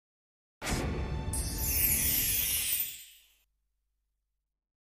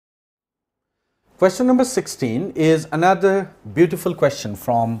Question number 16 is another beautiful question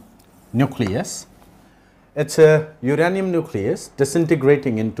from nucleus. It's a uranium nucleus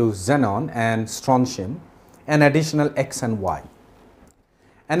disintegrating into xenon and strontium and additional X and Y.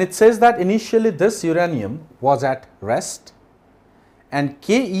 And it says that initially this uranium was at rest and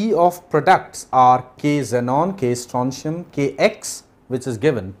Ke of products are K xenon, K strontium, Kx, which is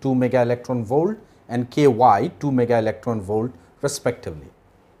given 2 mega electron volt, and Ky 2 mega electron volt respectively.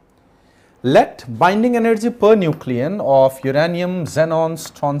 Let binding energy per nucleon of uranium, xenon,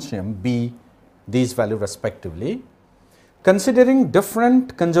 strontium be these values respectively. Considering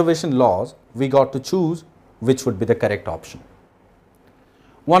different conservation laws, we got to choose which would be the correct option.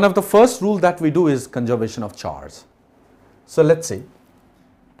 One of the first rule that we do is conservation of charge. So let's say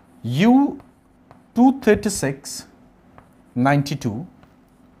U236, 92,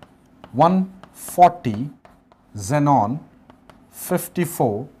 140, xenon,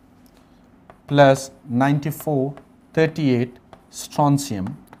 54, plus 94, 38,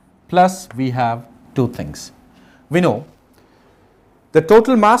 strontium, plus we have two things. We know the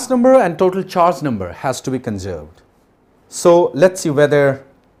total mass number and total charge number has to be conserved. So let's see whether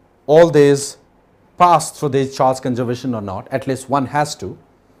all these pass through this charge conservation or not. At least one has to.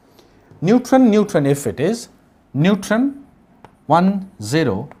 Neutron, neutron, if it is neutron 1,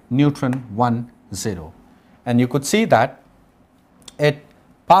 0, neutron 1, 0. And you could see that it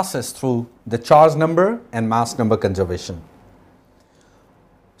passes through the charge number and mass number conservation.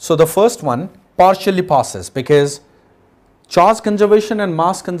 So the first one partially passes because charge conservation and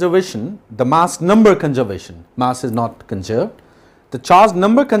mass conservation, the mass number conservation, mass is not conserved. The charge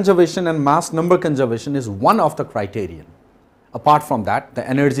number conservation and mass number conservation is one of the criterion. Apart from that, the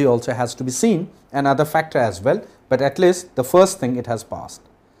energy also has to be seen, and other factor as well, but at least the first thing it has passed.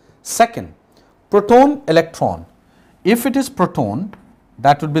 Second, proton, electron. If it is proton,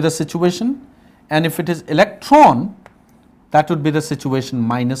 that would be the situation, and if it is electron, that would be the situation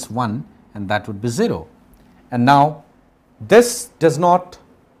 -1, and that would be 0. And now this does not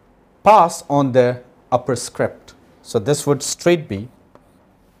pass on the upper script, so this would straight be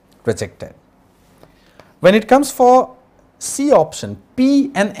rejected. When it comes for C option, P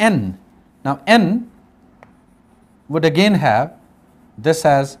and N, now N would again have this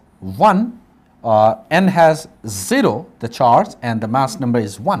as 1, N has 0 the charge and the mass number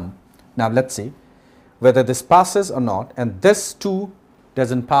is 1. Now let's see whether this passes or not, and this too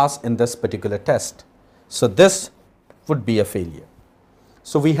doesn't pass in this particular test. So this would be a failure.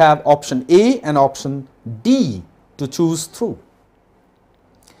 So we have option A and option D to choose through.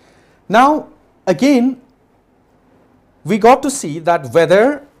 Now again we got to see that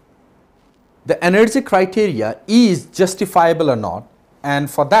whether the energy criteria is justifiable or not,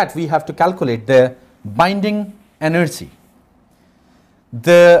 and for that we have to calculate the binding energy.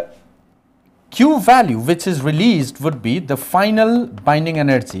 The Q value which is released would be the final binding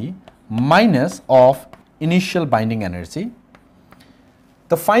energy minus of initial binding energy.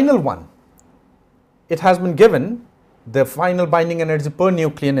 The final one, it has been given the final binding energy per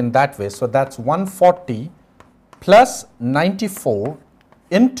nucleon in that way, so that's 140 plus 94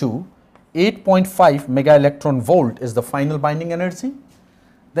 into 8.5 mega electron volt is the final binding energy.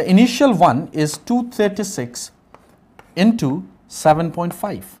 The initial one is 236 into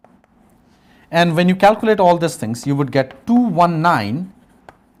 7.5. And when you calculate all these things, you would get 219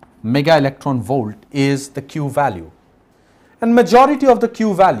 mega electron volt is the Q value. And majority of the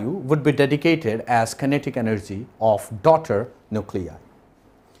Q value would be dedicated as kinetic energy of daughter nuclei.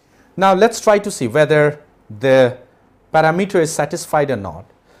 Now let's try to see whether the parameter is satisfied or not.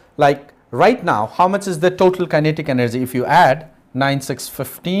 Like right now, how much is the total kinetic energy? If you add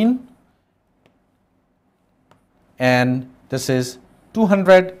 9615 and this is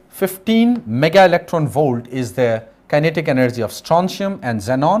 215 mega electron volt is the kinetic energy of strontium and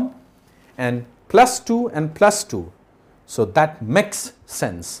xenon, and +2 and +2. So that makes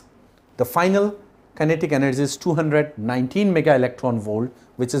sense. The final kinetic energy is 219 mega electron volt,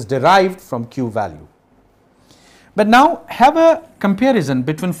 which is derived from Q value. But now have a comparison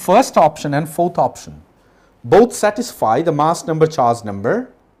between first option and fourth option. Both satisfy the mass number, charge number,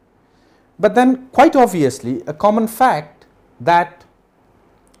 but then quite obviously a common fact that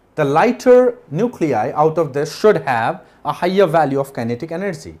the lighter nuclei out of this should have a higher value of kinetic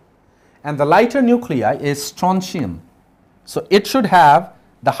energy, and the lighter nuclei is strontium, so it should have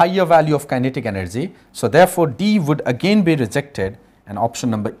the higher value of kinetic energy. So therefore D would again be rejected and option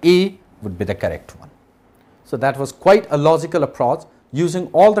number A would be the correct one. So that was quite a logical approach. Using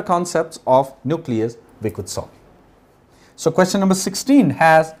all the concepts of nucleus we could solve. So question number 16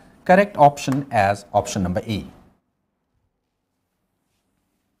 has correct option as option number A.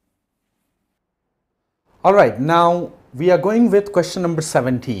 All right, now we are going with question number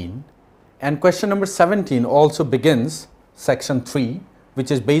 17, and question number 17 also begins section 3, which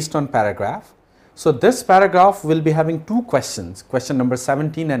is based on paragraph. So this paragraph will be having two questions, question number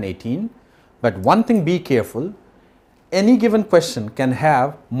 17 and 18, but one thing, be careful, any given question can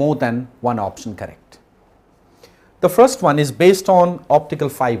have more than one option correct. The first one is based on optical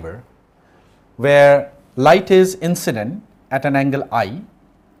fiber, where light is incident at an angle I.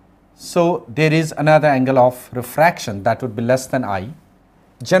 So there is another angle of refraction that would be less than I.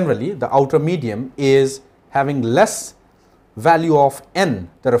 Generally, the outer medium is having less value of n,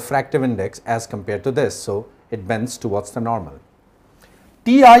 the refractive index, as compared to this. So it bends towards the normal.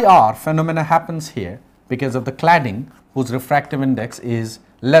 TIR phenomena happens here because of the cladding whose refractive index is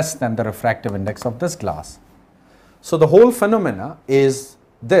less than the refractive index of this glass. So the whole phenomena is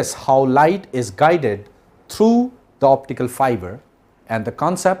this, how light is guided through the optical fiber, and the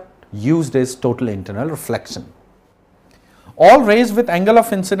concept used is total internal reflection. All rays with angle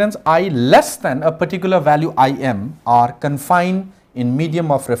of incidence I less than a particular value Im are confined in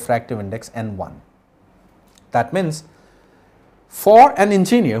medium of refractive index N1. That means for an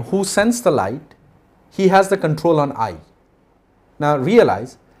engineer who sends the light, he has the control on I. Now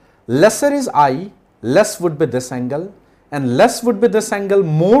realize, lesser is I, less would be this angle, and less would be this angle,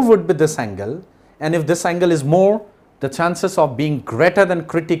 more would be this angle, and if this angle is more, the chances of being greater than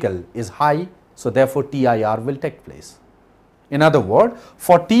critical is high, so therefore TIR will take place. In other words,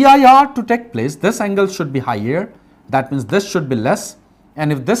 for TIR to take place, this angle should be higher, that means this should be less,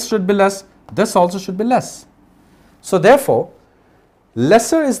 and if this should be less, this also should be less. So therefore,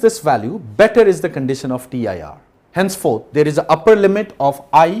 lesser is this value, better is the condition of TIR. Henceforth, there is an upper limit of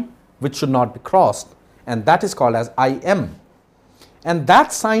I which should not be crossed, and that is called as Im. And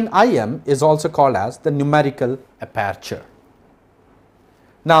that sign Im is also called as the numerical aperture.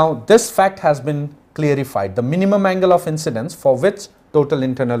 Now this fact has been clarified. The minimum angle of incidence for which total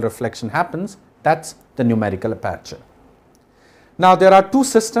internal reflection happens, that's the numerical aperture. Now there are two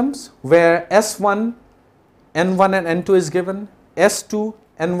systems where S1, N1 and N2 is given, S2,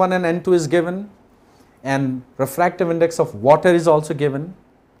 N1 and N2 is given, and refractive index of water is also given.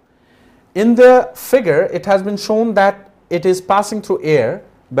 In the figure, it has been shown that it is passing through air,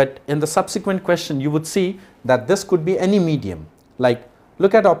 but in the subsequent question you would see that this could be any medium. Like,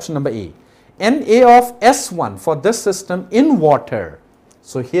 look at option number A. NA of S1 for this system in water,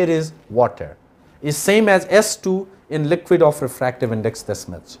 so here is water, is same as S2 in liquid of refractive index this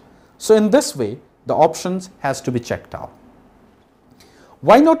much. So in this way, the options has to be checked out.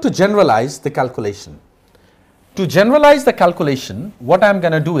 Why not to generalize the calculation? To generalize the calculation, what I am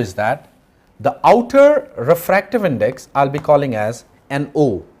going to do is that the outer refractive index I'll be calling as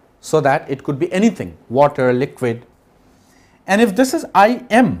NO, so that it could be anything, water, liquid. And if this is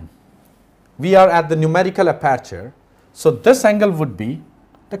Im, we are at the numerical aperture, so this angle would be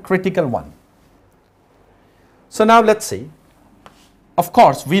the critical one. So now let's see. Of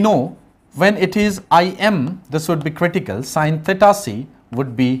course, we know when it is Im, this would be critical, sin theta c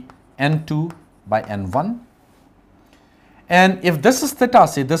would be N2 by N1. And if this is theta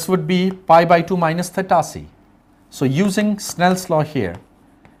c, this would be pi by 2 minus theta c. So using Snell's law here,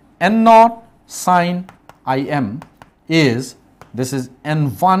 N0 sine Im is, this is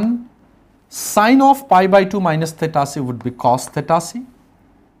N1 sine of pi by 2 minus theta c would be cos theta c,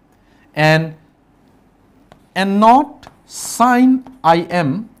 and N0 sine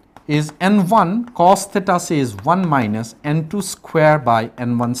Im is N1 cos theta c is 1 minus N2 square by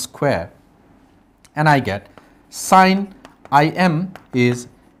N1 square, and I get sine Im is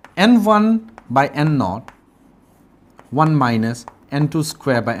N1 by N0 1 minus N2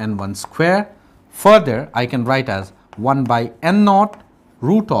 square by N1 square. Further, I can write as 1 by N0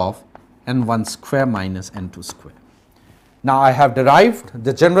 root of N1 square minus N2 square. Now I have derived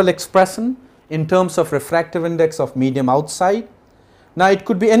the general expression in terms of refractive index of medium outside. Now it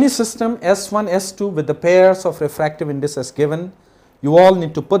could be any system S1, S2 with the pairs of refractive indices given. You all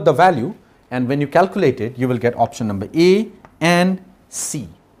need to put the value, and when you calculate it, you will get option number A and C.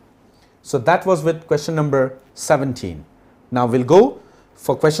 So that was with question number 17. Now we'll go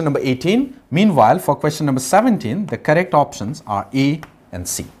for question number 18. Meanwhile, for question number 17, the correct options are A and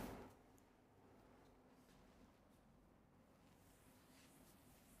C.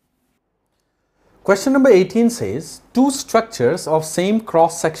 Question number 18 says, two structures of same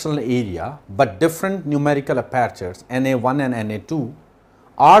cross-sectional area but different numerical apertures, Na1 and Na2,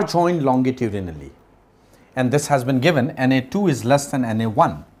 are joined longitudinally. And this has been given, Na2 is less than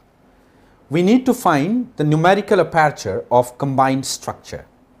Na1. We need to find the numerical aperture of combined structure.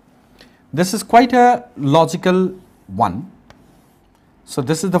 This is quite a logical one. So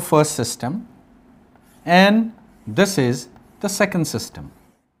this is the first system. and this is the second system.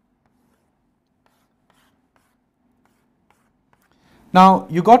 Now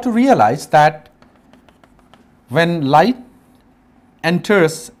you got to realize that when light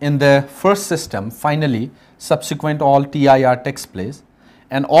enters in the first system, finally subsequent all TIR takes place,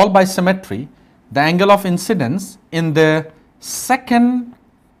 and all by symmetry, the angle of incidence in the second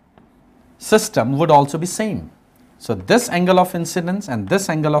system would also be same. So this angle of incidence and this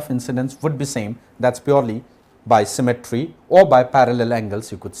angle of incidence would be same. That's purely by symmetry or by parallel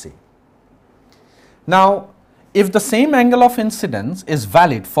angles, you could say. Now if the same angle of incidence is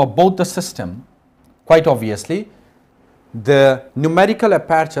valid for both the system, quite obviously the numerical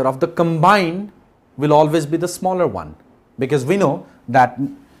aperture of the combined will always be the smaller one, because we know that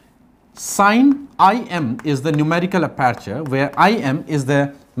sin Im is the numerical aperture, where Im is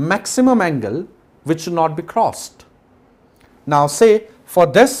the maximum angle which should not be crossed. Now say for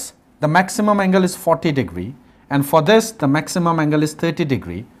this the maximum angle is 40 degree, and for this the maximum angle is 30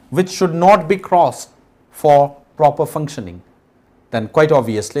 degree, which should not be crossed for proper functioning. Then quite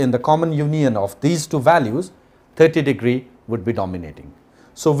obviously in the common union of these two values, 30 degree would be dominating.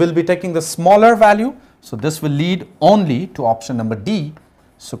 So we'll be taking the smaller value. So this will lead only to option number D.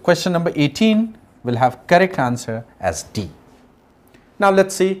 So question number 18 will have correct answer as D. Now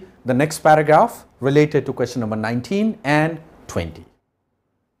let's see the next paragraph related to question number 19 and 20.